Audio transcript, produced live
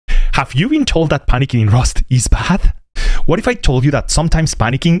Have you been told that panicking in Rust is bad? What if I told you that sometimes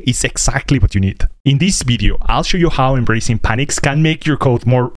panicking is exactly what you need? In this video, I'll show you how embracing panics can make your code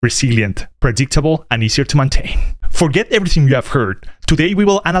more resilient, predictable, and easier to maintain. Forget everything you have heard. Today, we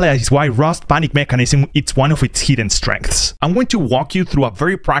will analyze why Rust panic mechanism is one of its hidden strengths. I'm going to walk you through a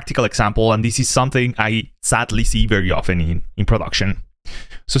very practical example, and this is something I sadly see very often in production.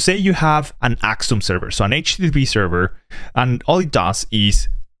 So say you have an Axum server, so an HTTP server, and all it does is,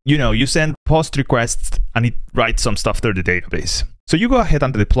 you send post requests and it writes some stuff to the database. So you go ahead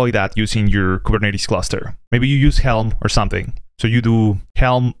and deploy that using your Kubernetes cluster. Maybe you use Helm or something. So you do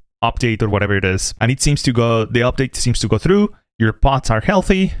Helm update or whatever it is, and it seems to go, the update seems to go through, your pods are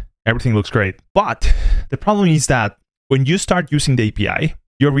healthy, everything looks great. But the problem is that when you start using the API,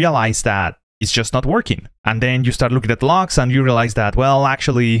 you realize that it's just not working. And then you start looking at logs and you realize that, well,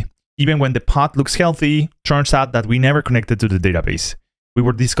 actually, even when the pod looks healthy, turns out that we never connected to the database. We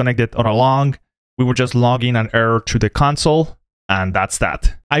were disconnected all along. We were just logging an error to the console, and that's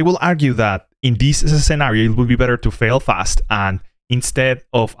that. I will argue that in this scenario, it would be better to fail fast, and instead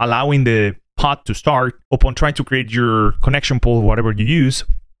of allowing the pod to start, upon trying to create your connection pool, whatever you use,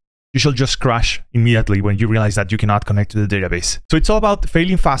 you should just crash immediately when you realize that you cannot connect to the database. So it's all about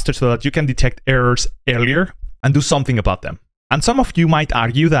failing faster so that you can detect errors earlier and do something about them. And some of you might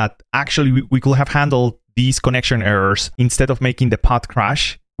argue that actually we could have handled these connection errors. Instead of making the pod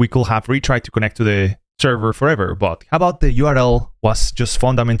crash, we could have retried to connect to the server forever. But how about the URL was just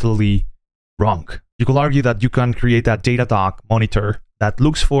fundamentally wrong? You could argue that you can create a Datadog monitor that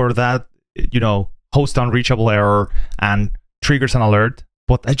looks for that, host unreachable error and triggers an alert.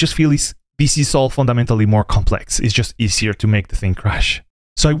 But I just feel this is all fundamentally more complex. It's just easier to make the thing crash.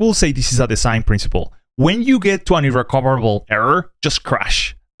 So I will say this is a design principle. When you get to an irrecoverable error, just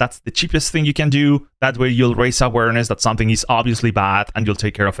crash. That's the cheapest thing you can do. That way you'll raise awareness that something is obviously bad and you'll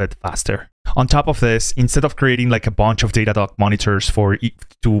take care of it faster. On top of this, instead of creating like a bunch of Datadog monitors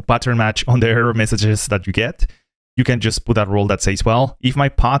to pattern match on the error messages that you get, you can just put that rule that says, well, if my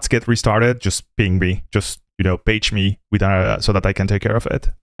pods get restarted, just ping me, just page me with so that I can take care of it.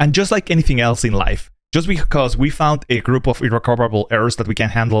 And just like anything else in life, just because we found a group of irrecoverable errors that we can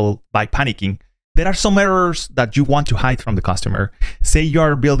handle by panicking, there are some errors that you want to hide from the customer. Say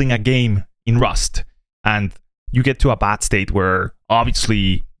you're building a game in Rust and you get to a bad state where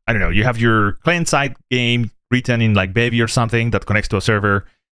obviously, you have your client-side game written in like Baby or something that connects to a server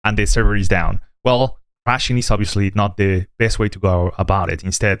and the server is down. Well, crashing is obviously not the best way to go about it.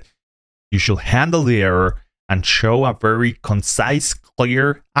 Instead, you should handle the error and show a very concise,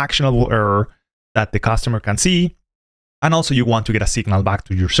 clear, actionable error that the customer can see. And also you want to get a signal back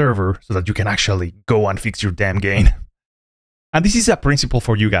to your server so that you can actually go and fix your damn game. And this is a principle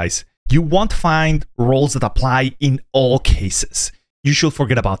for you guys. You won't find rules that apply in all cases. You should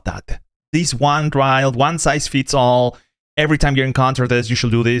forget about that. This one size fits all. Every time you encounter this, you should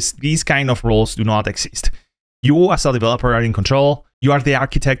do this. These kind of rules do not exist. You as a developer are in control. You are the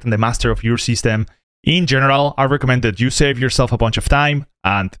architect and the master of your system. In general, I recommend that you save yourself a bunch of time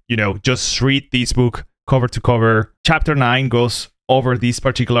and, just read this book cover to cover. Chapter 9 goes over this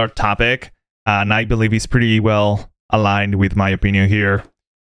particular topic, and I believe it's pretty well aligned with my opinion here.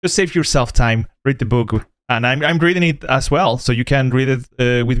 Just save yourself time, read the book, and I'm reading it as well, so you can read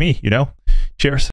it with me, Cheers.